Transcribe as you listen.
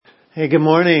Hey, good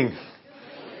morning.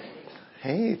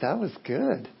 Hey, that was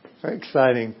good. Very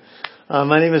exciting.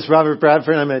 My name is Robert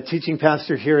Bradford. I'm a teaching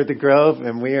pastor here at the Grove,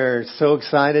 and we are so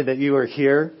excited that you are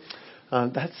here.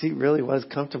 That seat really was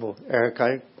comfortable,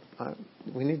 Eric.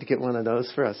 We need to get one of those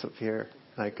for us up here.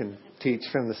 I can teach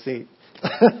from the seat.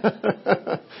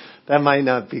 That might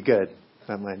not be good.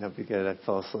 I'd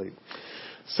fall asleep.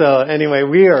 So anyway,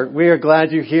 we are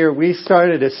glad you're here. We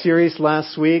started a series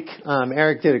last week.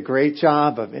 Eric did a great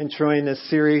job of introing this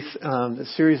series. The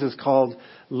series is called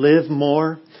Live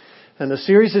More. And the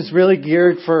series is really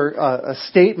geared for a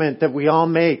statement that we all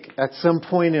make at some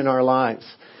point in our lives.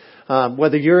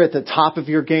 Whether you're at the top of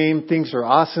your game, things are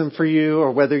awesome for you,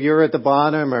 or whether you're at the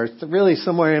bottom or really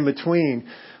somewhere in between,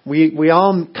 we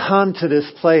all come to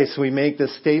this place. We make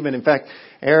this statement. In fact,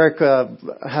 Eric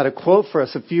had a quote for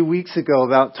us a few weeks ago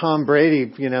about Tom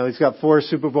Brady. You know, he's got 4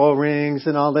 Super Bowl rings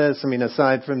and all this. I mean,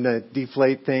 aside from the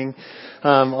deflate thing,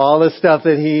 all the stuff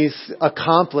that he's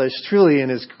accomplished truly in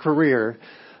his career.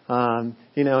 And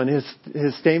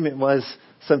his statement was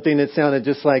something that sounded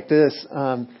just like this.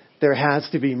 There has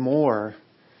to be more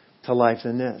to life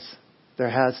than this.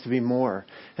 There has to be more.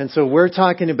 And so we're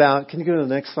talking about, can you go to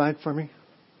the next slide for me?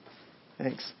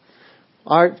 Thanks.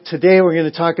 Today we're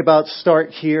going to talk about Start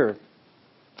Here.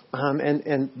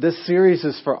 And this series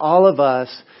is for all of us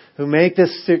who make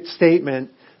this statement,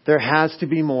 there has to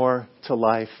be more to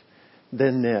life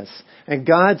than this. And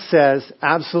God says,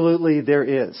 absolutely there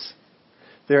is.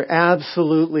 There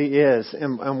absolutely is.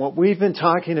 And what we've been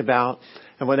talking about,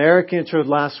 and what Eric introed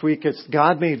last week, is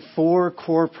God made 4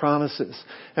 core promises.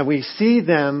 And we see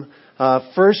them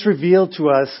first revealed to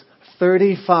us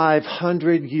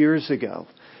 3,500 years ago.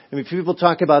 I mean, people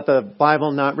talk about the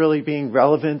Bible not really being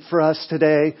relevant for us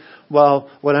today. Well,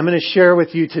 what I'm going to share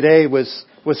with you today was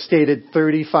stated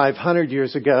 3,500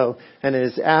 years ago, and it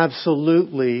is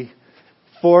absolutely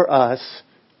for us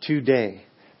today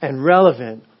and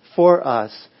relevant for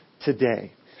us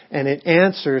today. And it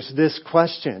answers this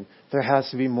question. There has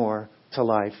to be more to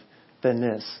life than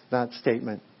this, that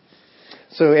statement.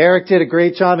 So Eric did a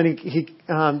great job, and he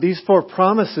these 4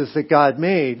 promises that God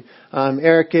made.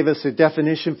 Eric gave us a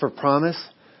definition for promise.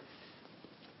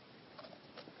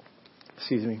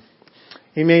 Excuse me.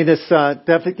 He made this.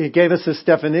 He gave us this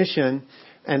definition,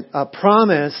 and a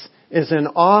promise is an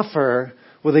offer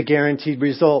with a guaranteed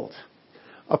result.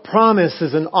 A promise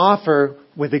is an offer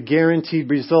with a guaranteed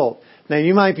result. Now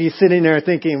you might be sitting there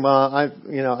thinking, well,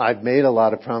 I've made a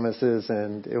lot of promises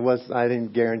and I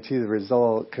didn't guarantee the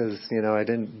result because, I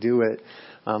didn't do it.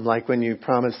 Like when you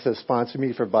promised to sponsor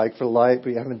me for Bike for Life, but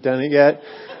you haven't done it yet.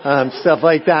 Stuff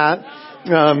like that.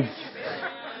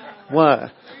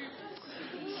 What?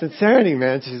 Sincerity,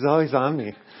 man. She's always on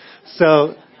me.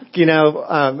 So,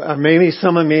 maybe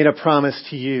someone made a promise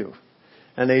to you.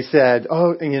 And they said,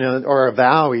 or a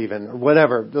vow even, or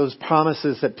whatever, those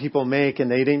promises that people make and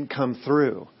they didn't come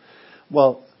through.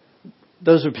 Well,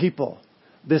 those are people.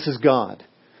 This is God.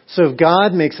 So if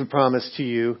God makes a promise to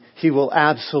you, He will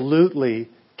absolutely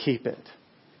keep it.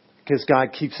 Because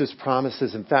God keeps His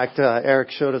promises. In fact,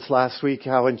 Eric showed us last week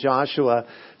how in Joshua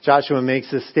makes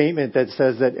this statement that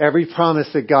says that every promise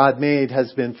that God made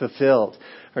has been fulfilled.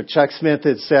 Or Chuck Smith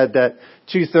had said that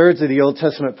 2/3 of the Old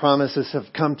Testament promises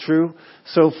have come true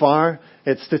so far.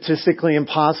 It's statistically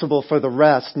impossible for the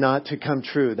rest not to come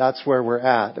true. That's where we're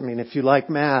at. I mean, if you like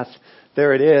math,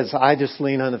 there it is. I just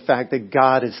lean on the fact that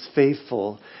God is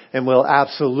faithful and will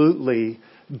absolutely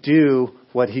do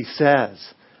what He says.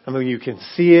 I mean, you can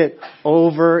see it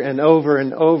over and over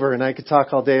and over, and I could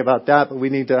talk all day about that, but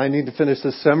I need to finish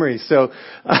this summary. So,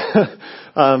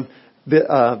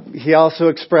 Eric also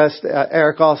expressed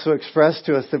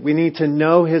to us that we need to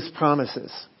know His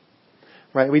promises,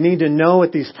 right? We need to know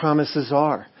what these promises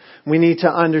are. We need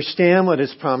to understand what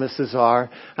His promises are,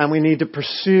 and we need to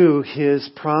pursue His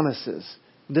promises.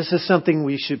 This is something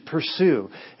we should pursue.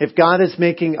 If God is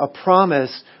making a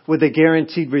promise with a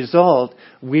guaranteed result,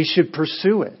 we should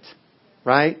pursue it,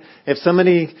 right? If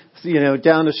somebody,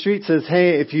 down the street says,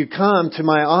 hey, if you come to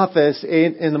my office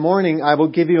 8 in the morning, I will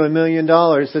give you $1 million.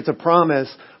 It's a promise.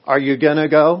 Are you going to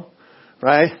go?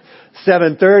 Right?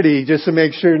 7:30, just to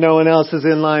make sure no one else is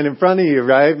in line in front of you,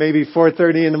 right? Maybe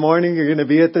 4:30 in the morning, you're going to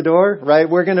be at the door, right?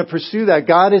 We're going to pursue that.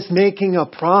 God is making a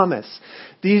promise.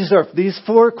 These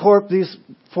 4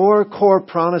 core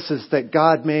promises that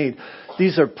God made.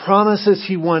 These are promises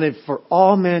He wanted for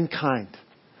all mankind.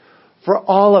 For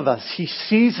all of us. He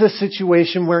sees the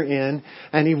situation we're in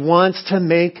and He wants to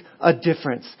make a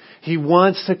difference. He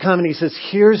wants to come and He says,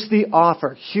 here's the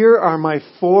offer. Here are my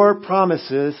 4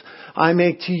 promises I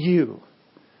make to you.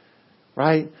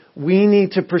 Right? We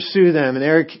need to pursue them. And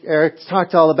Eric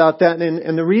talked all about that.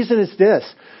 And the reason is this.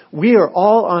 We are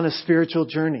all on a spiritual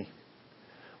journey.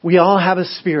 We all have a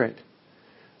spirit,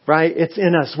 right? It's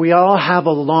in us. We all have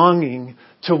a longing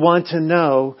to want to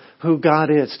know who God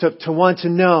is, to want to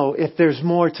know if there's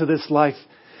more to this life.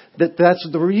 That's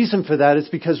the reason for that is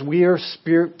because we are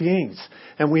spirit beings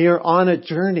and we are on a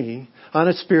journey, on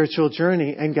a spiritual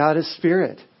journey, and God is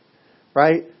spirit,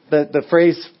 right? The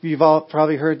phrase, you've all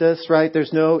probably heard this, right?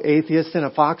 There's no atheist in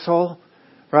a foxhole,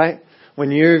 right?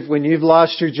 When you've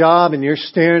lost your job and you're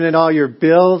staring at all your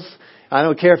bills, I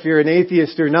don't care if you're an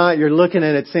atheist or not, you're looking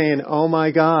at it saying, oh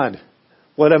my God,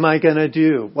 what am I going to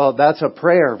do? Well, that's a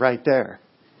prayer right there,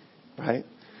 right?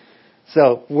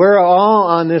 So we're all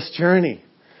on this journey,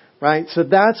 right? So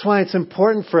that's why it's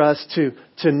important for us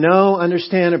to know,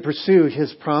 understand, and pursue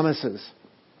His promises,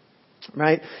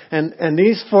 right? And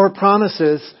these 4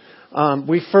 promises,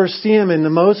 we first see them in the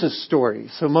Moses story.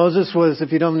 So Moses was,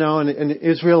 if you don't know, an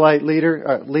Israelite leader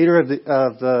of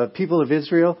the people of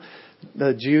Israel,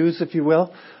 the Jews, if you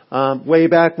will, way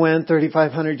back when,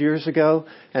 3,500 years ago,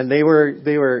 and they were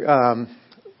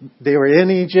in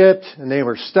Egypt and they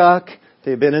were stuck.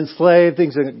 They'd been enslaved.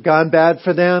 Things had gone bad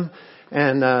for them,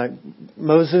 and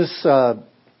Moses.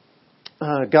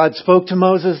 God spoke to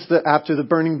Moses after the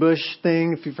burning bush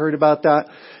thing, if you've heard about that.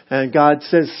 And God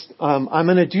says, I'm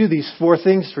going to do these 4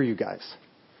 things for you guys.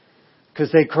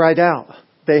 Because they cried out.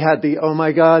 They had the oh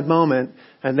my God moment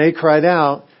and they cried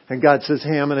out. And God says,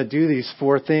 hey, I'm going to do these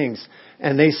 4 things.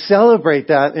 And they celebrate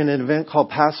that in an event called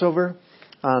Passover.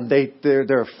 There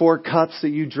are 4 cups that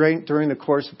you drink during the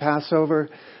course of Passover.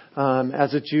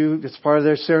 As a Jew, it's part of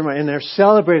their ceremony. And they're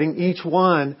celebrating each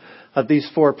one of these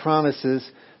 4 promises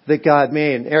that God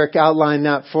made. And Eric outlined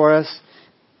that for us.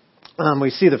 We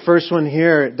see the first one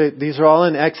here. These are all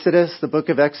in Exodus, the book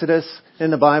of Exodus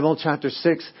in the Bible, chapter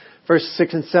 6, verses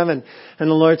 6 and 7. And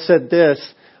the Lord said this,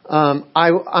 I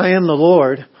am the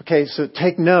Lord. Okay, so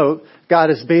take note. God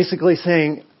is basically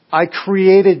saying, I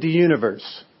created the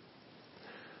universe.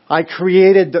 I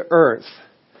created the earth.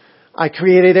 I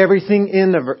created everything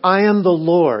in the earth. I am the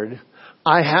Lord.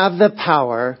 I have the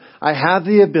power. I have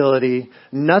the ability.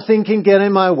 Nothing can get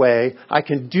in my way. I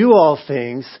can do all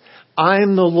things.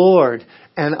 I'm the Lord.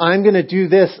 And I'm going to do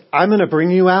this. I'm going to bring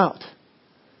you out.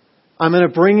 I'm going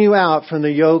to bring you out from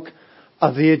the yoke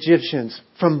of the Egyptians,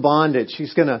 from bondage.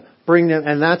 He's going to bring them.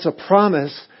 And that's a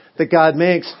promise that God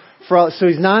makes. So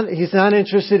He's not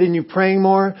interested in you praying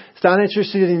more. He's not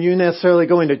interested in you necessarily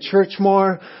going to church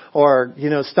more or,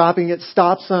 stopping at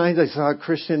stop signs. I saw a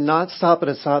Christian not stop at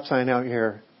a stop sign out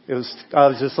here. I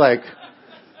was just like,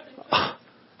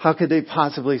 how could they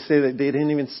possibly say that they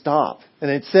didn't even stop? And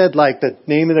it said like the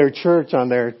name of their church on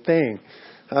their thing.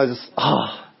 I was just,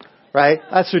 right?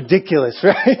 That's ridiculous,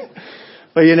 right?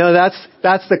 But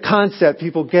that's the concept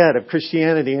people get of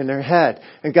Christianity in their head.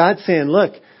 And God's saying,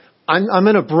 look, I'm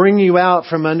going to bring you out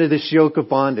from under this yoke of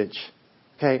bondage.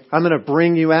 Okay? I'm going to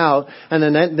bring you out. And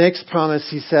then that next promise,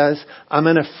 He says, I'm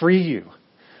going to free you.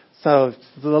 So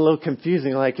it's a little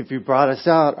confusing. Like, if you brought us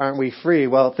out, aren't we free?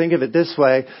 Well, think of it this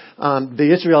way.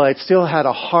 The Israelites still had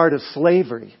a heart of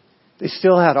slavery. They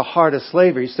still had a heart of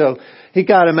slavery. So He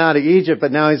got them out of Egypt,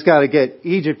 but now He's got to get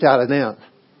Egypt out of them.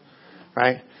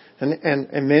 Right?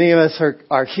 And many of us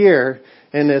are here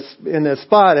in this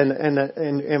spot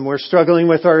and we're struggling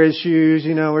with our issues.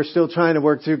 We're still trying to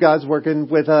work through. God's working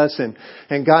with us,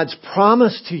 and God's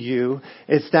promise to you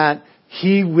is that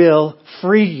He will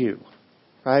free you,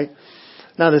 right?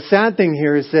 Now the sad thing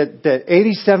here is that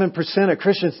 87% of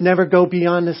Christians never go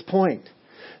beyond this point.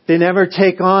 They never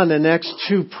take on the next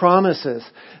 2 promises.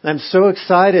 And I'm so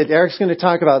excited. Eric's going to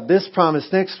talk about this promise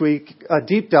next week, a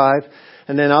deep dive,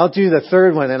 and then I'll do the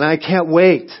 3rd one, and I can't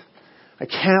wait. I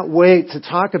can't wait to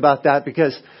talk about that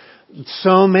because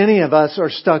so many of us are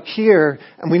stuck here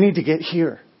and we need to get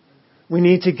here. We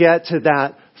need to get to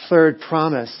that 3rd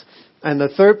promise. And the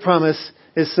 3rd promise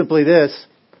is simply this.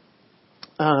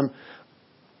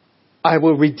 I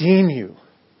will redeem you.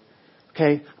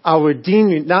 Okay? I'll redeem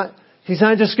you. He's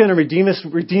not just going to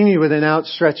redeem you with an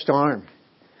outstretched arm.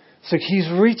 So He's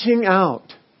reaching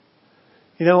out.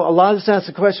 A lot of us ask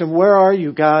the question, where are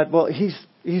you, God? Well,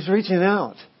 He's reaching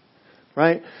out.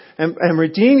 Right? And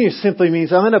redeem you simply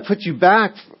means I'm going to put you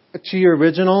back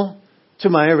to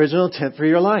my original intent for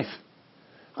your life.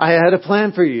 I had a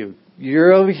plan for you.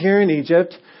 You're over here in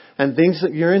Egypt and things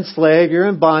that you're enslaved, you're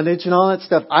in bondage and all that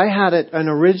stuff. I had an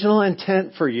original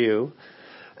intent for you,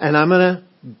 and I'm going to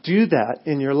do that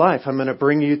in your life. I'm going to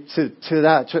bring you to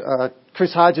that.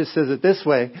 Chris Hodges says it this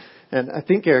way, and I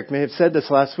think Eric may have said this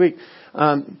last week.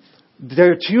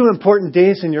 There are 2 important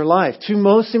days in your life, 2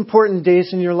 most important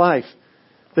days in your life.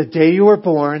 the day you were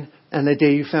born and the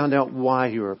day you found out why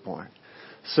you were born.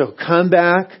 So come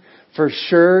back for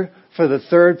sure for the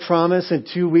third promise in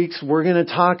 2 weeks. We're going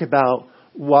to talk about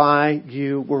why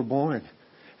you were born.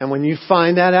 And when you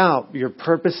find that out, your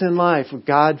purpose in life,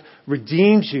 God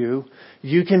redeems you,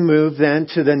 you can move then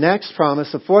to the next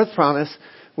promise, the fourth promise,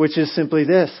 which is simply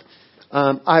this.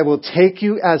 I will take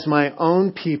you as my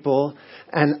own people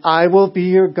and I will be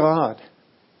your God.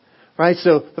 Right?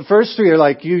 So the first three are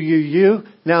like you.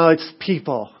 Now it's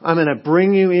people. I'm going to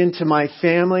bring you into my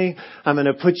family. I'm going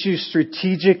to put you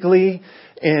strategically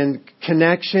in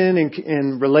connection and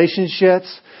in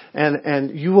relationships,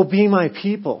 and you will be my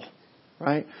people.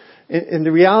 Right? And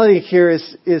the reality here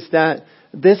is that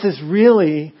this is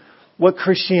really what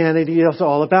Christianity is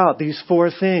all about. These four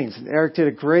things. Eric did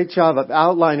a great job of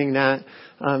outlining that.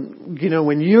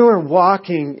 When you are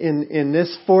walking in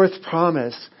this fourth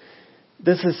promise,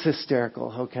 this is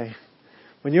hysterical, okay?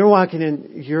 When you're walking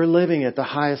in, you're living at the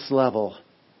highest level,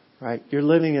 right? You're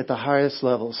living at the highest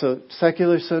level. So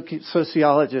secular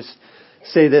sociologists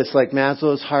say this, like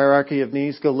Maslow's hierarchy of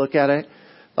needs. Go look at it.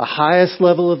 The highest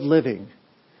level of living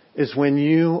is when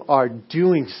you are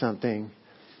doing something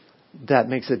that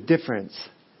makes a difference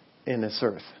in this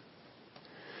earth.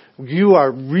 You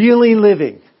are really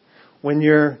living when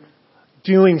you're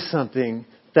doing something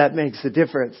that makes a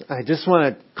difference. I just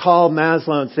want to call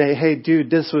Maslow and say, hey, dude,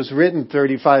 this was written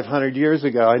 3,500 years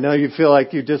ago. I know you feel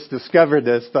like you just discovered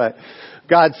this, but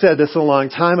God said this a long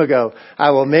time ago.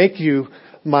 I will make you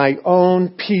my own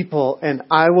people and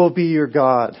I will be your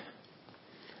God.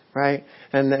 Right?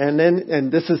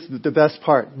 And this is the best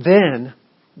part. Then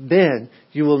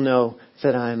you will know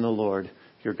that I am the Lord,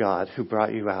 your God, who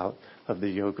brought you out of the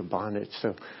yoke of bondage.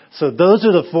 So those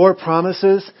are the four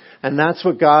promises, and that's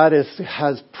what God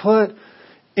has put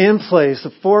in place,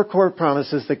 the four core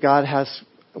promises that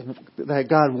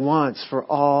God wants for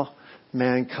all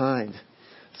mankind.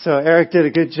 So Eric did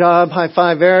a good job. High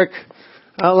five, Eric.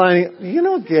 Outlining, you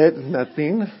don't get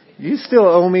nothing. You still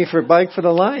owe me for Bike for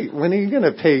the Light. When are you going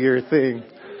to pay your thing?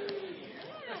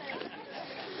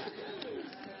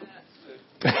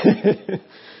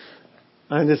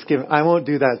 I'm just kidding. I won't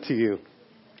do that to you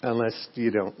unless you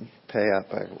don't pay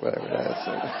up or whatever that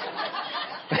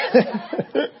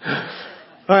is.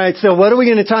 All right. So what are we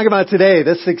going to talk about today?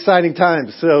 This is exciting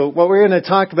time. So what we're going to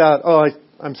talk about.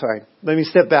 I'm sorry. Let me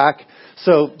step back.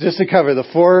 So just to cover the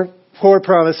four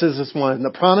promises is one.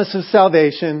 The promise of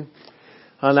salvation.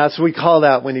 That's what we call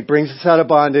that when he brings us out of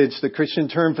bondage. The Christian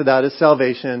term for that is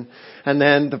salvation. And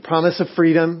then the promise of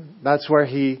freedom. That's where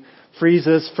he frees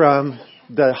us from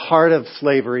the heart of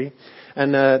slavery.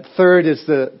 And the third is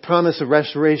the promise of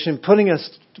restoration, putting us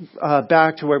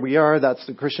back to where we are. That's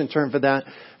the Christian term for that.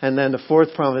 And then the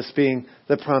fourth promise being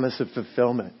the promise of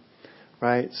fulfillment.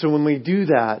 Right? So when we do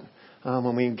that,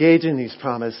 when we engage in these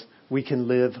promises, we can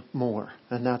live more.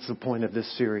 And that's the point of this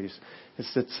series, is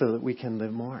that so that we can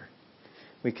live more.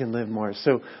 We can live more.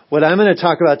 So what I'm going to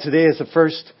talk about today is the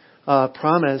first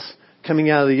promise coming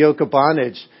out of the yoke of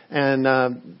bondage. And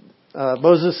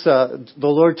Moses, the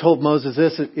Lord told Moses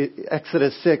this,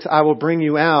 Exodus 6, I will bring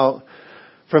you out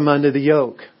from under the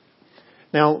yoke.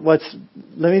 Now, let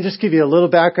me just give you a little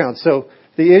background. So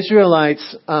the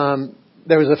Israelites,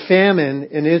 there was a famine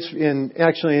in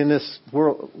this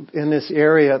world, in this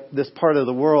area, this part of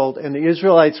the world, and the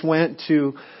Israelites went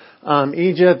to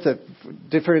Egypt,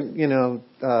 different,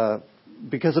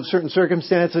 because of certain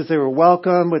circumstances, they were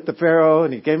welcome with the Pharaoh,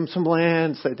 and he gave them some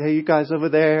land, said, hey, you guys over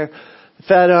there,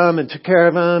 fed them and took care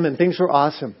of them, and things were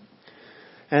awesome.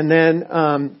 And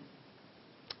then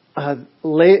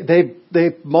they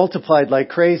multiplied like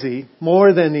crazy,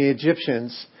 more than the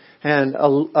Egyptians. And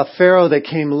a Pharaoh that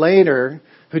came later,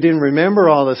 who didn't remember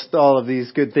all of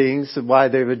these good things, why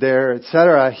they were there,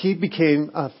 etc., he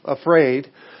became afraid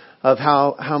of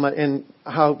how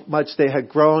much they had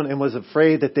grown, and was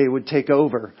afraid that they would take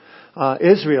over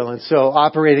Israel. And so,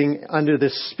 operating under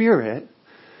this spirit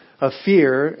of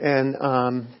fear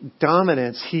and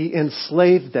dominance, he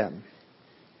enslaved them.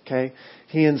 Okay,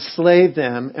 he enslaved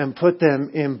them and put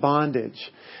them in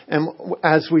bondage. And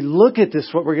as we look at this,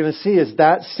 what we're going to see is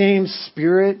that same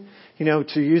spirit.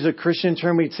 To use a Christian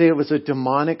term, we'd say it was a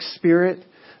demonic spirit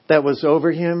that was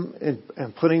over him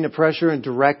and putting the pressure and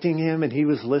directing him, and he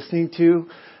was listening to.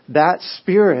 That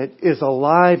spirit is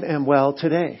alive and well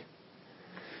today.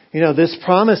 This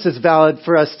promise is valid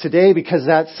for us today because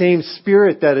that same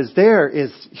spirit that is there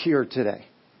is here today.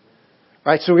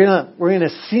 Right? So we're gonna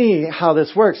see how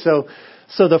this works.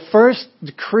 So the first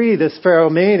decree this Pharaoh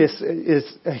made is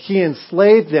he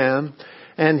enslaved them,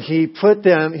 and he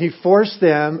forced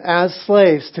them as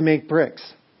slaves to make bricks.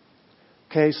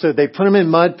 Okay, so they put them in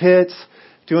mud pits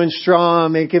doing straw,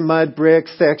 making mud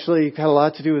bricks. They actually had a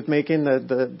lot to do with making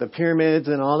the pyramids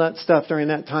and all that stuff during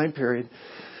that time period.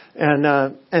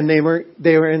 And they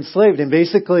were enslaved. And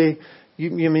basically,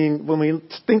 you mean when we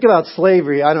think about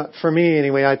slavery, for me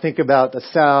anyway, I think about the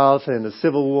South and the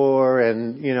Civil War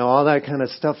and all that kind of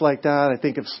stuff like that. I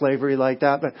think of slavery like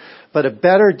that. But a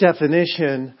better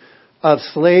definition of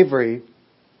slavery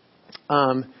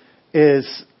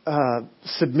is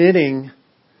submitting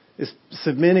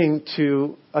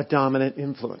to a dominant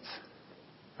influence,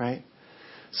 right?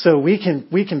 So we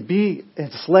can be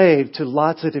enslaved to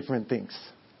lots of different things,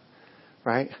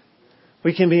 right?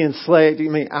 We can be enslaved.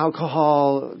 You mean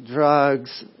alcohol,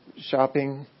 drugs,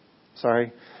 shopping,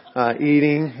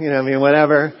 eating,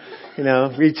 whatever,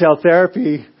 retail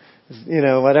therapy,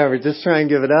 whatever. Just try and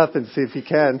give it up and see if you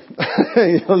can.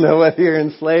 You'll know whether you're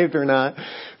enslaved or not,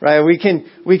 right? We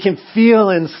can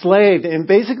feel enslaved. And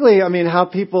basically, how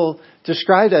people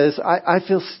describe it is, I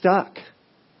feel stuck.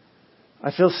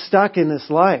 I feel stuck in this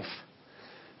life.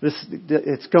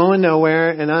 It's going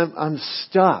nowhere and I'm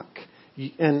stuck.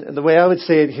 And the way I would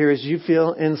say it here is you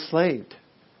feel enslaved.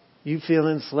 You feel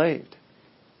enslaved.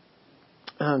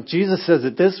 Jesus says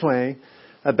it this way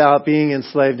about being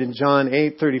enslaved in John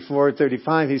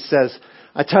 8:34-35. He says,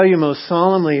 I tell you most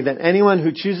solemnly that anyone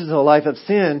who chooses a life of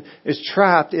sin is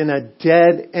trapped in a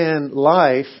dead-end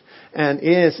life and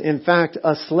is, in fact,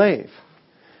 a slave.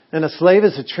 And a slave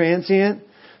is a transient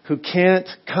who can't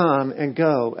come and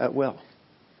go at will.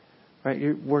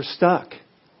 Right? We're stuck.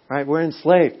 Right? We're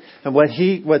enslaved. And what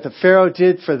the Pharaoh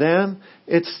did for them,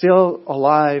 it's still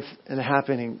alive and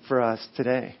happening for us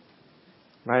today.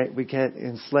 Right? We get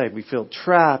enslaved. We feel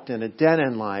trapped in a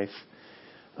dead-end life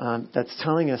that's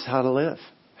telling us how to live,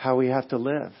 how we have to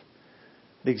live.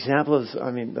 The examples,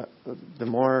 the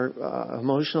more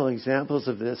emotional examples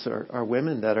of this are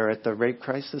women that are at the Rape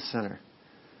Crisis Center.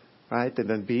 Right? They've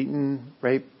been beaten,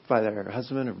 raped by their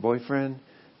husband or boyfriend,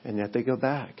 and yet they go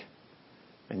back.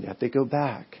 And yet they go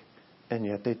back. And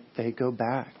yet they go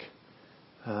back.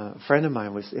 A friend of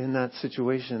mine was in that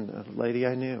situation, a lady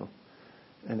I knew.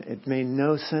 And it made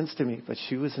no sense to me, but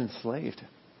she was enslaved.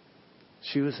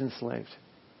 She was enslaved.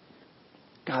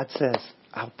 God says,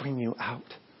 I'll bring you out.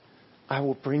 I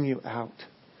will bring you out.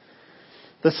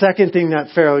 The second thing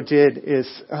that Pharaoh did is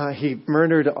he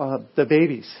murdered the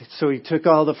babies. So he took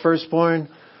all the firstborn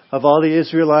of all the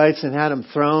Israelites and had them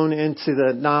thrown into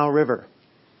the Nile River.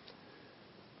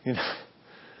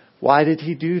 Why did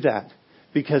he do that?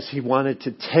 Because he wanted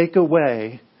to take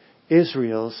away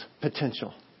Israel's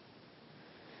potential.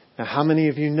 Now, how many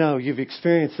of you know you've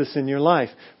experienced this in your life?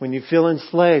 When you feel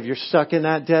enslaved, you're stuck in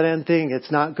that dead-end thing.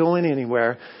 It's not going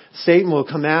anywhere. Satan will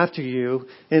come after you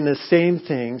in the same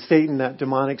thing. Satan, that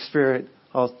demonic spirit,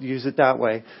 I'll use it that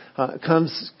way,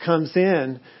 comes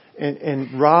in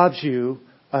and robs you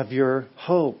of your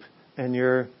hope and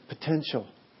your potential,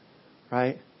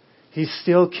 right? He's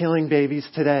still killing babies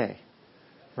today,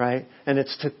 right? And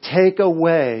it's to take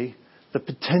away the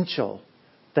potential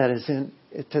that is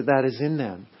in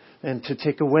them, and to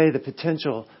take away the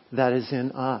potential that is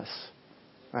in us,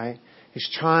 right? He's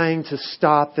trying to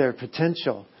stop their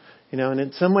potential, and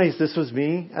in some ways this was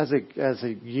me as a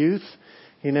youth.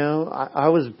 I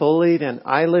was bullied, and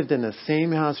I lived in the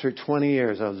same house for 20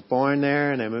 years. I was born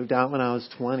there, and I moved out when I was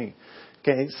 20.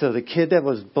 Okay, so the kid that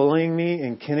was bullying me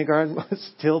in kindergarten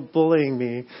was still bullying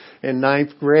me in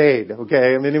 9th grade.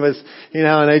 Okay, it was,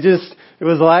 and it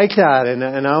was like that.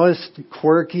 And I was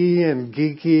quirky and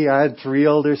geeky. I had 3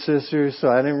 older sisters, so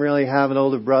I didn't really have an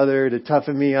older brother to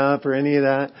toughen me up or any of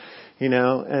that,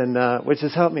 and which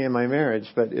has helped me in my marriage,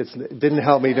 but it didn't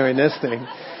help me during this thing,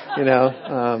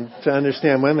 to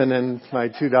understand women. And my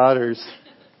 2 daughters,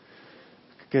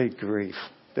 good grief,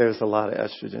 there's a lot of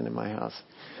estrogen in my house.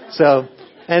 So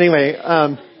anyway, this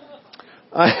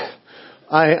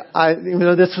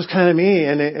was kind of me,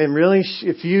 and really,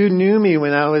 if you knew me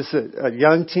when I was a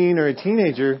young teen or a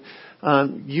teenager,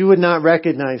 you would not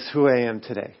recognize who I am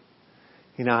today.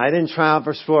 I didn't try out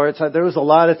for sports. There was a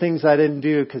lot of things I didn't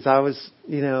do because I was,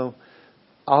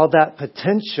 all that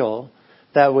potential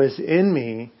that was in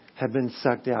me had been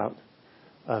sucked out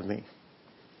of me.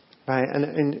 Right?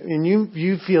 And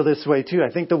you feel this way too.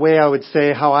 I think the way I would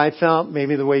say how I felt,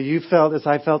 maybe the way you felt, is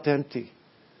I felt empty.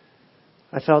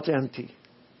 I felt empty.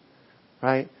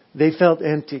 Right? They felt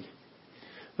empty.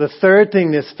 The third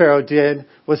thing this Pharaoh did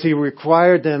was he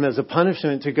required them as a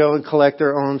punishment to go and collect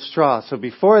their own straw. So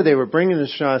before they were bringing the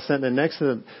straw, sent it next to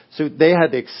them. So they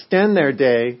had to extend their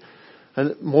day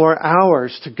more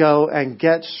hours to go and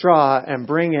get straw and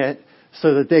bring it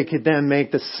so that they could then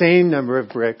make the same number of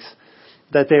bricks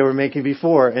that they were making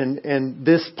before. And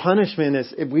this punishment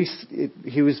is,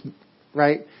 he was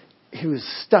right? He was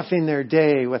stuffing their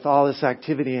day with all this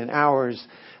activity and hours,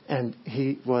 and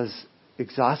he was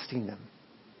exhausting them.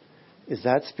 Is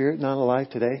that spirit not alive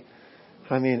today?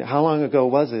 I mean, how long ago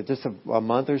was it? Just a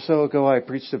month or so ago, I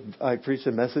preached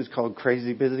a message called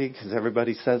Crazy Busy, because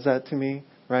everybody says that to me,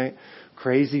 right?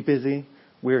 Crazy busy.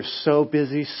 We're so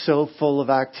busy, so full of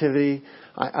activity.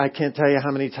 I can't tell you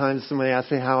how many times somebody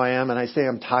asks me how I am, and I say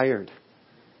I'm tired.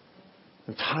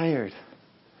 I'm tired,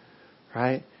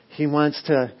 right? He wants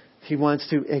to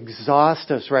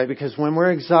exhaust us, right? Because when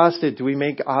we're exhausted, do we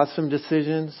make awesome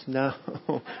decisions? No,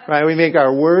 right? We make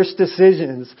our worst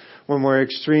decisions when we're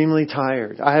extremely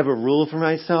tired. I have a rule for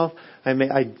myself.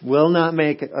 I will not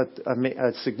make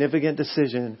a significant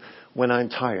decision when I'm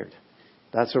tired.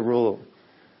 That's a rule,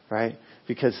 right?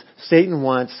 Because Satan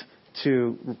wants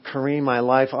to careen my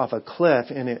life off a cliff,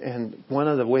 and one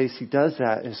of the ways he does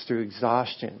that is through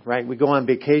exhaustion, right? We go on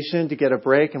vacation to get a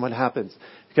break, and what happens?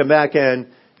 You come back and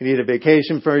you need a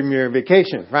vacation from your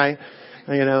vacation, right?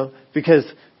 You know, because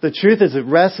the truth is that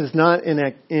rest is not in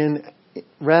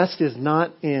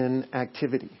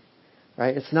activity,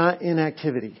 right? It's not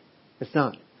inactivity. It's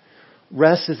not.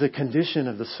 Rest is a condition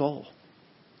of the soul.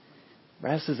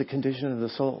 Rest is a condition of the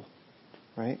soul,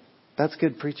 right? That's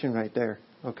good preaching right there.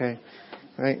 Okay,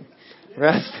 right?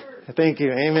 Rest. Thank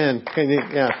you. Amen.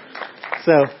 Yeah.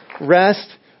 So rest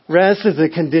is a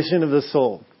condition of the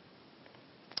soul.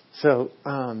 So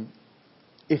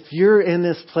if you're in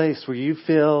this place where you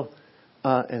feel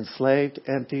enslaved,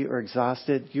 empty, or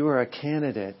exhausted, you are a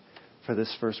candidate for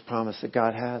this first promise that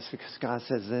God has, because God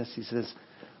says this. He says,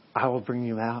 "I will bring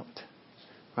you out."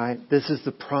 Right? This is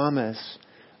the promise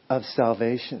of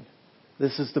salvation.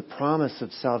 This is the promise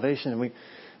of salvation. And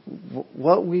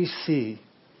what we see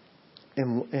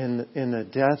in the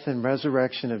death and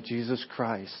resurrection of Jesus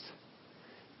Christ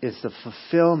is the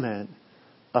fulfillment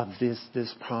of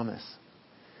this promise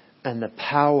and the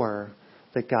power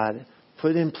that God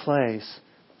put in place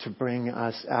to bring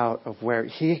us out of where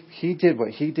He did what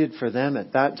He did for them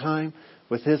at that time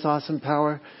with His awesome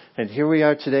power. And here we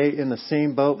are today in the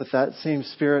same boat with that same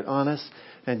Spirit on us.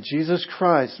 And Jesus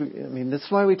Christ, I mean, that's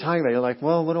why we talk about it. You're like,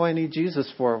 well, what do I need Jesus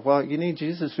for? Well, you need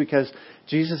Jesus because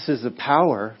Jesus is the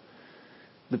power.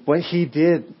 What He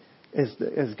did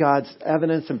is God's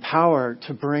evidence and power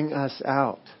to bring us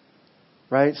out.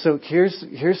 Right? So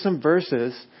here's some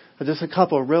verses, just a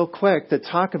couple real quick, that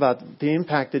talk about the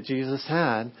impact that Jesus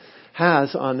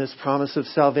has on this promise of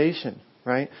salvation.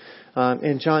 Right?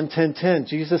 In John 10:10,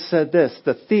 Jesus said this,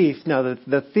 the thief, now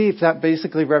the thief, that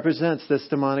basically represents this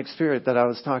demonic spirit that I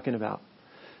was talking about.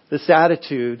 This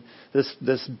attitude,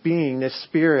 this being, this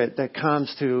spirit that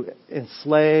comes to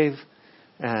enslave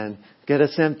and get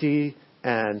us empty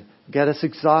and get us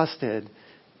exhausted.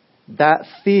 That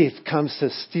thief comes to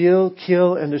steal,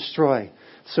 kill, and destroy.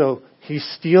 So he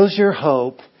steals your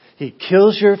hope, he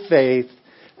kills your faith,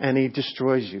 and he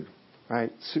destroys you.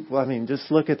 Right? Well, I mean,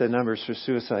 just look at the numbers for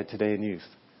suicide today in youth.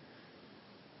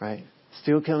 Right?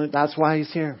 Steal, kill, that's why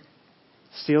he's here.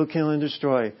 Steal, kill, and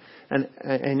destroy.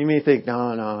 And you may think, no,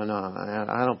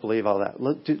 I don't believe all that.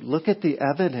 Look at the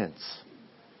evidence.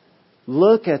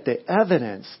 Look at the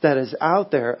evidence that is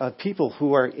out there of people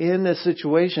who are in this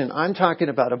situation. I'm talking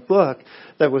about a book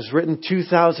that was written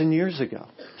 2,000 years ago.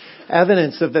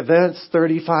 Evidence of events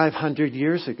 3,500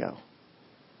 years ago.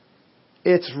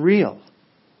 It's real.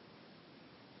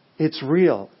 It's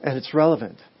real and it's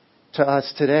relevant to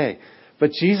us today.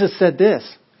 But Jesus said this,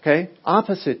 okay?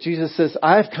 Opposite. Jesus says,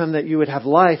 I have come that you would have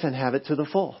life and have it to the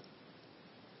full.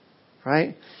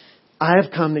 Right? I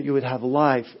have come that you would have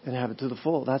life and have it to the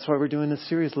full. That's why we're doing this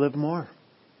series, Live More.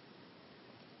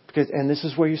 And this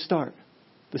is where you start.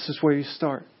 This is where you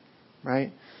start.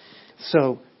 Right?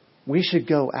 So we should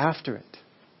go after it.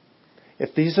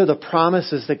 If these are the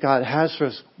promises that God has for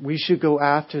us, we should go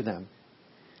after them.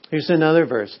 Here's another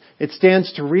verse. It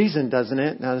stands to reason, doesn't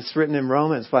it? Now, it's written in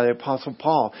Romans by the Apostle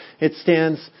Paul. It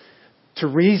stands to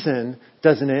reason,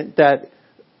 doesn't it, that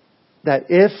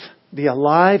if the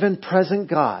alive and present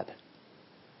God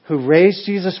who raised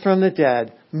Jesus from the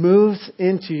dead moves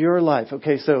into your life.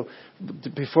 Okay, so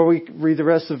before we read the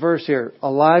rest of the verse here,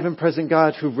 alive and present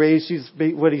God who raised Jesus,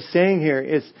 what he's saying here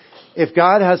is if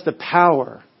God has the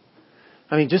power,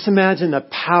 I mean, just imagine the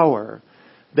power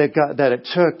that it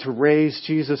took to raise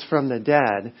Jesus from the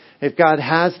dead. If God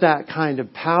has that kind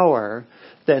of power,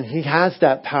 then He has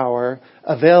that power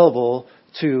available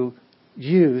to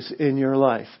use in your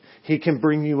life. He can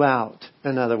bring you out,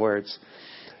 in other words.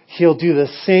 He'll do the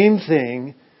same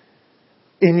thing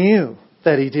in you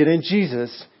that He did in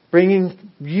Jesus,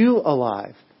 bringing you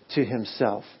alive to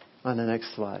Himself. On the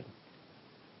next slide.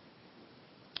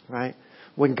 Right?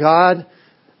 When God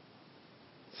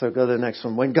So go to the next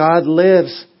one. When God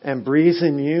lives and breathes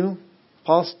in you,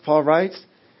 Paul writes,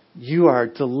 you are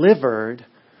delivered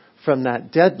from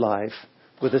that dead life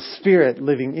with a spirit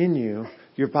living in you.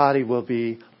 Your body will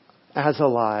be as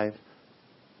alive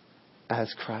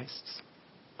as Christ's.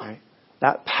 Right?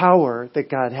 That power that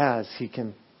God has, He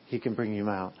can bring you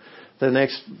out. The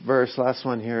next verse, last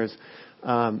one here, is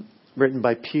written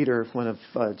by Peter, one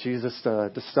of Jesus'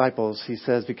 disciples. He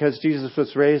says, because Jesus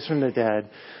was raised from the dead,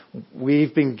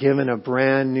 we've been given a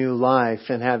brand new life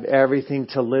and have everything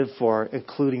to live for,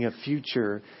 including a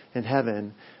future in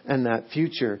heaven. And that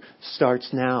future starts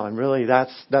now. And really,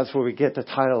 that's where we get the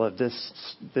title of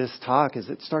this talk, is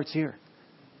it starts here.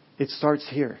 It starts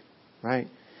here, right?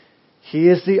 He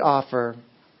is the offer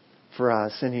for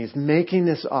us, and He's making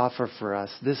this offer for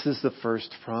us. This is the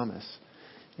first promise.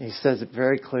 And He says it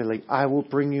very clearly, I will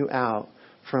bring you out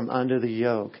from under the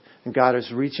yoke. And God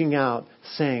is reaching out,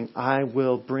 saying, I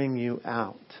will bring you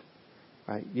out.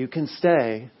 Right? You can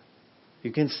stay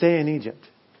in Egypt.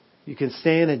 You can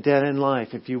stay in a dead-end life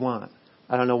if you want.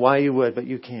 I don't know why you would, but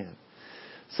you can.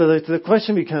 So the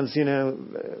question becomes,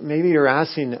 maybe you're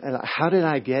asking, how did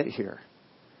I get here?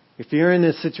 If you're in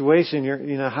this situation,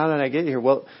 how did I get here?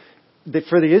 Well,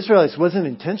 for the Israelites, it wasn't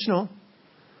intentional.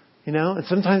 And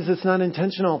sometimes it's not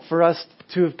intentional for us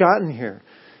to have gotten here.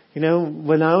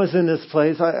 When I was in this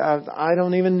place, I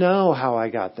don't even know how I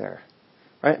got there.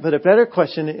 Right? But a better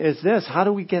question is this: how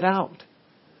do we get out?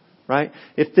 Right?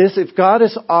 If God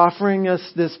is offering us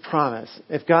this promise,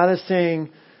 if God is saying,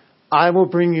 I will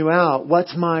bring you out,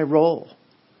 what's my role?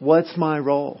 What's my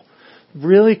role?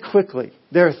 Really quickly,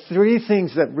 there are 3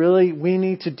 things that really we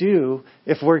need to do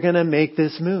if we're going to make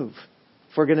this move.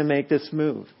 If we're going to make this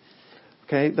move.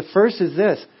 Okay? The first is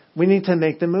this: we need to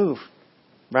make the move.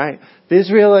 Right? The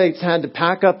Israelites had to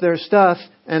pack up their stuff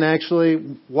and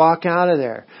actually walk out of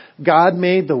there. God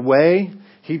made the way.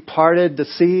 He parted the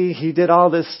sea. He did all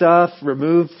this stuff,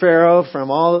 removed Pharaoh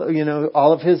from all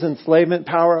of his enslavement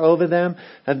power over them,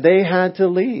 and they had to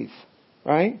leave.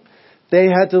 Right? They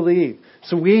had to leave.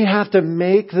 So we have to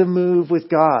make the move with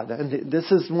God. And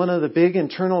this is one of the big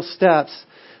internal steps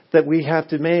that we have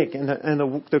to make. And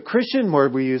the Christian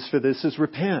word we use for this is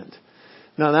repent.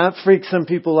 Now that freaks some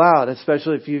people out,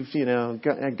 especially if you've,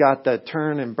 got that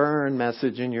turn and burn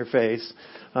message in your face,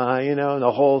 and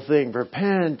the whole thing,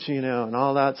 repent, and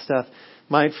all that stuff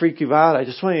might freak you out. I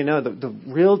just want you to know the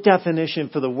real definition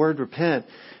for the word repent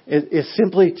is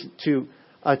simply to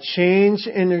a change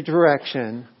in your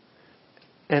direction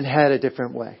and head a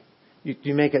different way.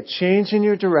 You make a change in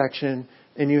your direction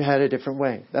and you head a different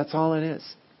way. That's all it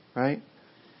is, right?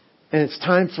 And it's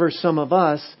time for some of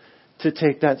us to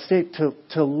take that step,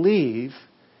 to leave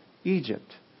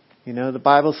Egypt. The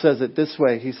Bible says it this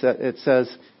way. It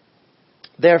says,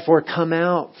 therefore come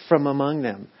out from among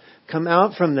them. Come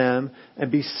out from them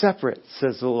and be separate,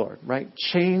 says the Lord, right?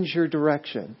 Change your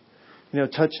direction.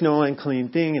 Touch no unclean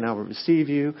thing and I will receive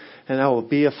you and I will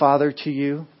be a father to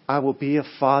you. I will be a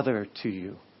father to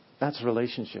you. That's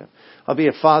relationship. I'll be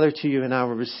a father to you and I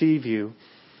will receive you.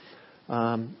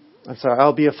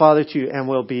 I'll be a father to you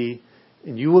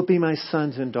and you will be my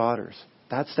sons and daughters.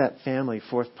 That's that family,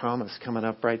 4th promise coming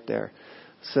up right there,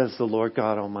 says the Lord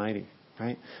God Almighty.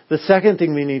 Right? The second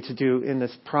thing we need to do in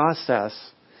this process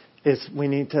is we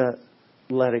need to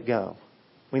let it go.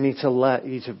 We need to let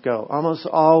Egypt go. Almost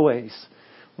always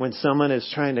when someone is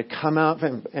trying to come out,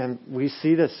 and we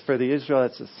see this for the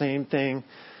Israelites, the same thing.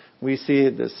 We see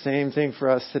the same thing for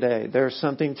us today. There's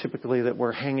something typically that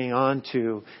we're hanging on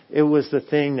to. It was the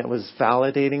thing that was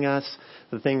validating us,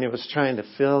 the thing that was trying to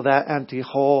fill that empty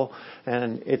hole,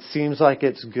 and it seems like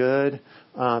it's good,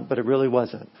 but it really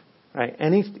wasn't. Right?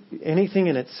 Anything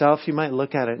in itself, you might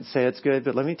look at it and say it's good,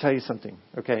 but let me tell you something.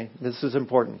 Okay, this is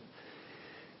important.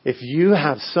 If you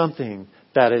have something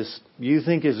that you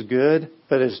think is good,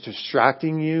 but is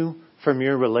distracting you from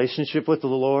your relationship with the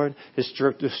Lord, is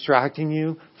distracting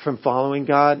you from following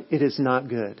God, it is not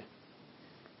good.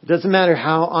 It doesn't matter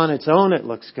how on its own it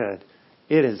looks good.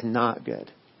 It is not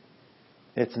good.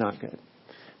 It's not good.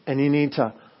 And you need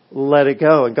to let it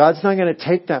go. And God's not going to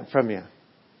take that from you.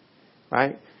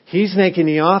 Right? He's making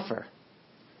the offer.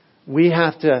 We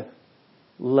have to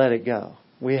let it go.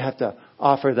 We have to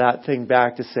offer that thing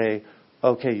back to say,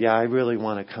 okay, yeah, I really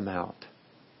want to come out.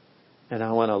 And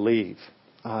I want to leave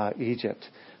Egypt.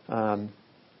 And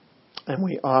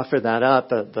we offer that up.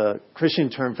 The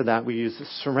Christian term for that we use is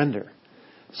surrender.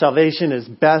 Salvation is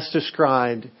best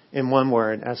described in one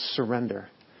word as surrender.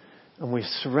 And we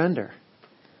surrender.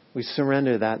 We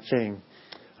surrender that thing.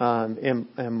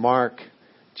 In Mark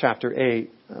chapter 8,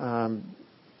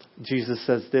 Jesus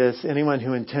says this: anyone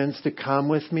who intends to come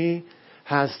with me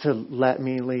has to let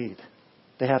me lead.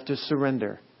 They have to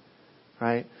surrender,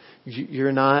 right?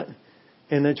 You're not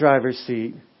in the driver's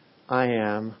seat. I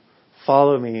am.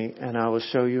 Follow me and I will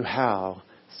show you how.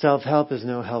 Self-help is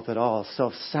no help at all.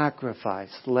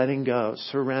 Self-sacrifice, letting go,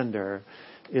 surrender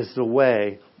is the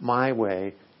way, my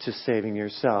way, to saving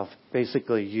yourself.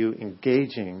 Basically, you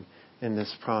engaging in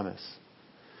this promise.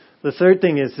 The third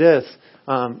thing is this.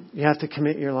 You have to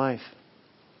commit your life.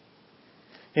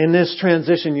 In this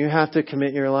transition, you have to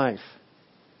commit your life.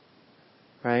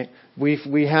 Right?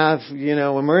 We have,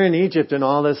 when we're in Egypt and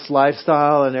all this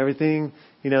lifestyle and everything,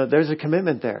 there's a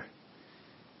commitment there.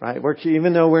 Right?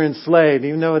 Even though we're enslaved,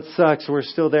 even though it sucks, we're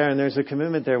still there and there's a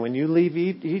commitment there. When you leave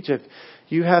Egypt,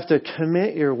 you have to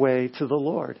commit your way to the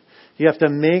Lord. You have to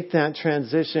make that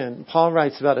transition. Paul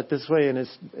writes about it this way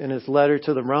in his letter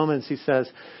to the Romans. He says,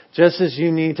 just as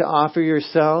you need to offer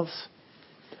yourselves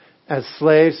as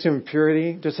slaves to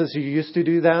impurity, just as you used to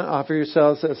do that, offer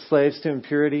yourselves as slaves to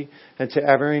impurity and to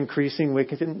ever increasing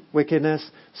wickedness,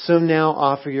 so now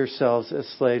offer yourselves as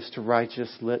slaves to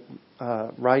righteousness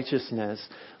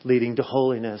leading to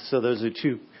holiness. So those are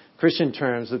two Christian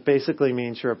terms that basically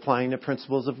means you're applying the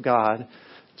principles of God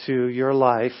to your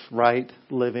life, right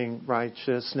living,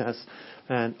 righteousness.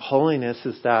 And holiness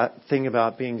is that thing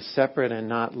about being separate and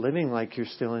not living like you're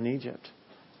still in Egypt,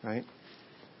 right?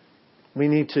 We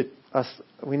need to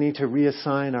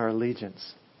reassign our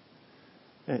allegiance.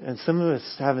 And some of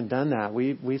us haven't done that.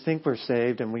 We think we're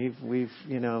saved and we've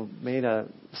made a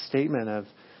statement of,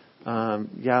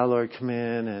 Lord, come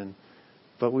in,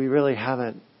 but we really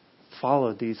haven't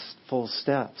followed these full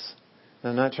steps.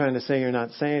 I'm not trying to say you're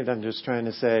not saved. I'm just trying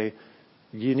to say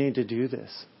you need to do this.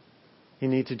 You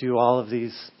need to do all of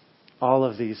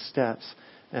these steps.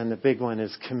 And the big one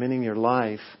is committing your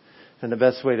life. And the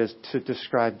best way to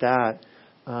describe that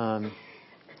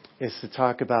is to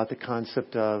talk about the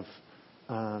concept of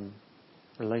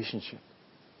relationship,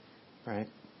 right?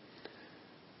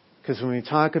 Because when we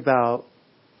talk about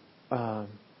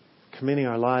committing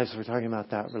our lives, we're talking about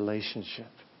that relationship.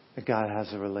 That God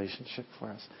has a relationship for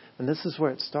us. And this is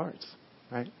where it starts,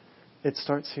 right? It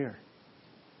starts here.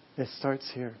 It starts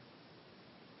here.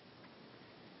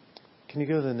 Can you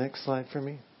go to the next slide for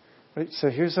me? Right, so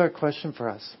here's our question for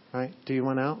us, right? Do you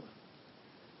want out?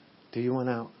 Do you want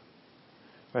out?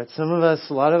 Right, some of us,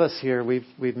 a lot of us here, we've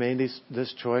made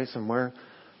this choice and we're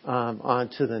on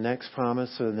to the next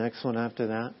promise or the next one after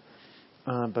that.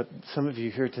 But some of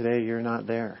you here today, you're not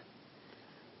there.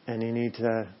 And you need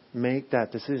to make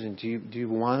that decision. Do you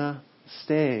want to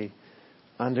stay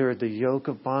under the yoke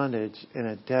of bondage in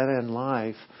a dead-end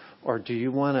life? Or do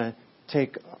you want to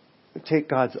take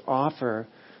God's offer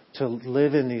to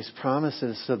live in these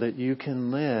promises so that you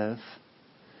can live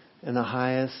in the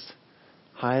highest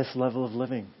level of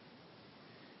living?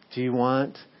 Do you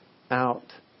want out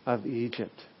of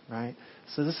Egypt, right?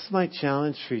 So this is my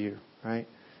challenge for you, right?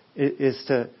 It is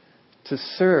to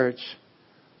search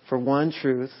for one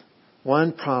truth,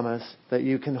 one promise that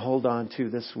you can hold on to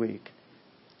this week,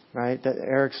 right? That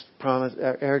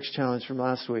Eric's challenge from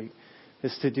last week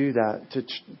is to do that,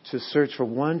 to search for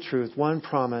one truth, one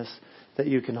promise that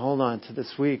you can hold on to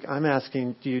this week. I'm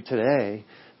asking you today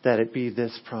that it be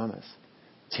this promise.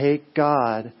 Take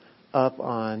God up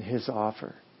on His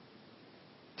offer.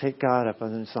 Take God up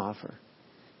on His offer.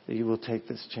 That you will take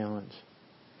this challenge.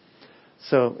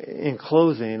 So in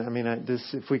closing,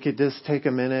 if we could just take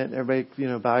a minute,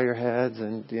 everybody, bow your heads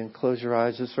and close your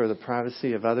eyes just for the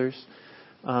privacy of others.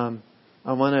 I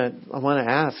want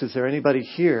to ask, is there anybody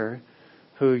here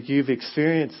who you've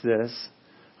experienced this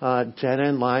dead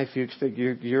end life?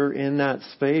 You're in that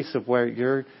space of where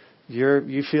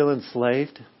you feel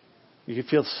enslaved, you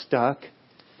feel stuck,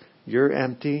 you're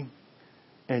empty,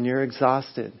 and you're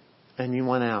exhausted, and you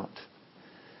want out.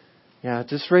 Yeah,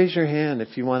 just raise your hand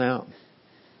if you want out.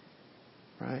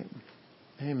 Right?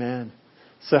 Amen.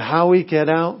 So how we get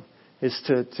out is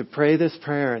to pray this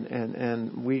prayer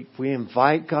and we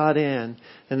invite God in,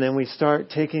 and then we start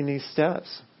taking these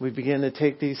steps. We begin to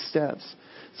take these steps.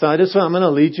 So I'm going to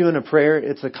lead you in a prayer.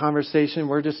 It's a conversation.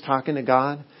 We're just talking to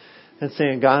God and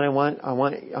saying, God, I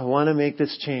want to make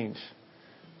this change.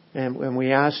 And when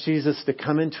we ask Jesus to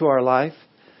come into our life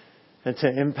and to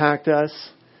impact us,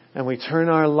 and we turn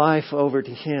our life over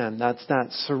to Him, that's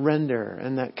that surrender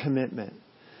and that commitment.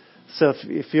 So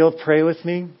if you'll pray with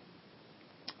me,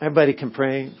 everybody can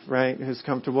pray, right? Who's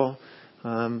comfortable,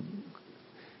 and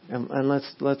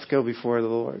let's go before the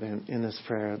Lord in this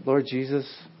prayer. Lord Jesus,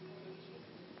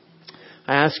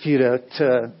 I ask you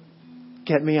to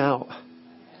get me out,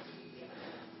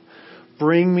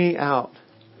 bring me out.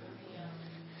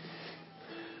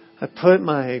 I put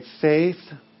my faith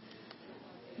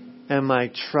and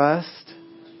my trust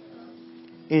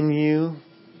in you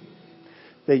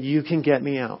that you can get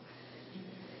me out.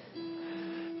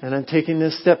 And I'm taking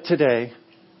this step today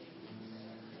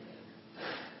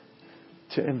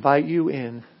to invite you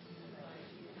in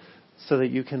so that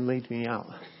you can lead me out.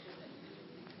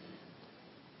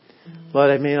 Lord,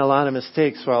 I made a lot of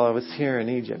mistakes while I was here in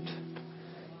Egypt.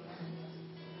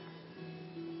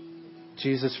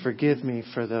 Jesus, forgive me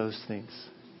for those things.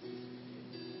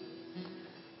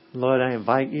 Lord, I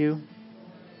invite you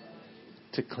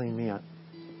to clean me up.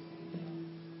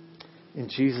 In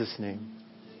Jesus' name,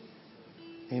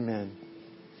 amen.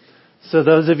 So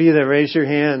those of you that raise your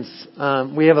hands,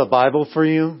 we have a Bible for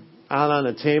you out on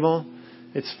the table.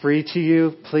 It's free to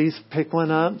you. Please pick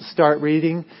one up. Start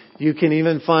reading. You can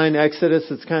even find Exodus.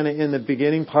 It's kind of in the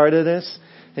beginning part of this.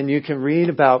 And you can read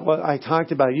about what I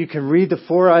talked about. You can read the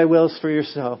 4 I wills for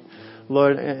yourself,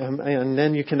 Lord. And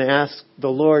then you can ask the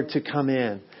Lord to come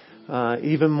in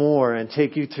even more and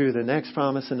take you through the next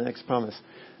promise and the next promise.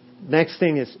 Next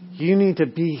thing is you need to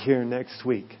be here next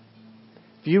week.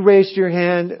 If you raised your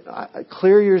hand,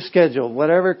 clear your schedule.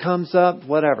 Whatever comes up,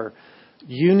 whatever.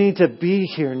 You need to be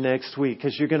here next week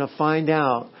because you're going to find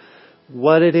out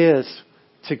what it is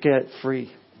to get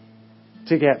free.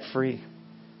 To get free.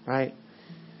 Right?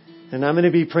 And I'm going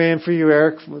to be praying for you,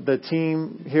 Eric, the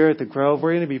team here at the Grove.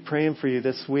 We're going to be praying for you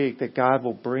this week that God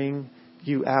will bring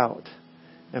you out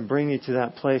and bring you to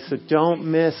that place. So don't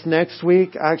miss next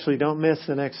week. Actually, don't miss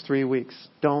the next 3 weeks.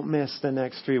 Don't miss the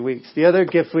next 3 weeks. The other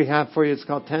gift we have for you is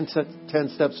called 10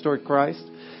 Steps Toward Christ.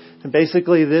 And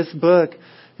basically this book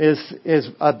is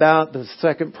about the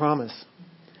second promise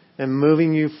and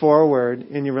moving you forward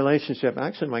in your relationship.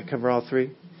 Actually, it might cover all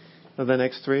 3 of the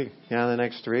next 3. Yeah, the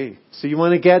next 3. So you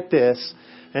want to get this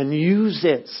and use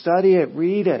it, study it,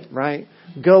 read it, right?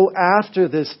 Go after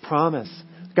this promise.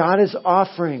 God is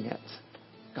offering it.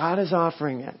 God is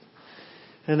offering it.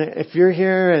 And if you're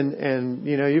here and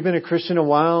you know, you've been a Christian a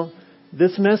while,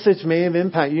 this message may have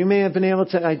impacted. You may have been able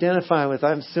to identify with,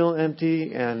 I'm still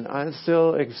empty and I'm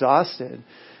still exhausted.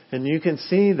 And you can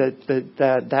see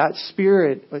that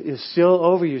spirit is still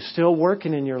over you, still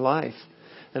working in your life.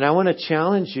 And I want to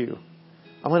challenge you.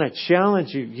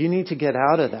 You need to get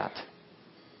out of that.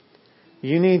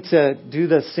 You need to do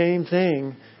the same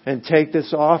thing and take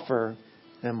this offer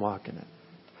and walk in it.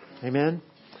 Amen?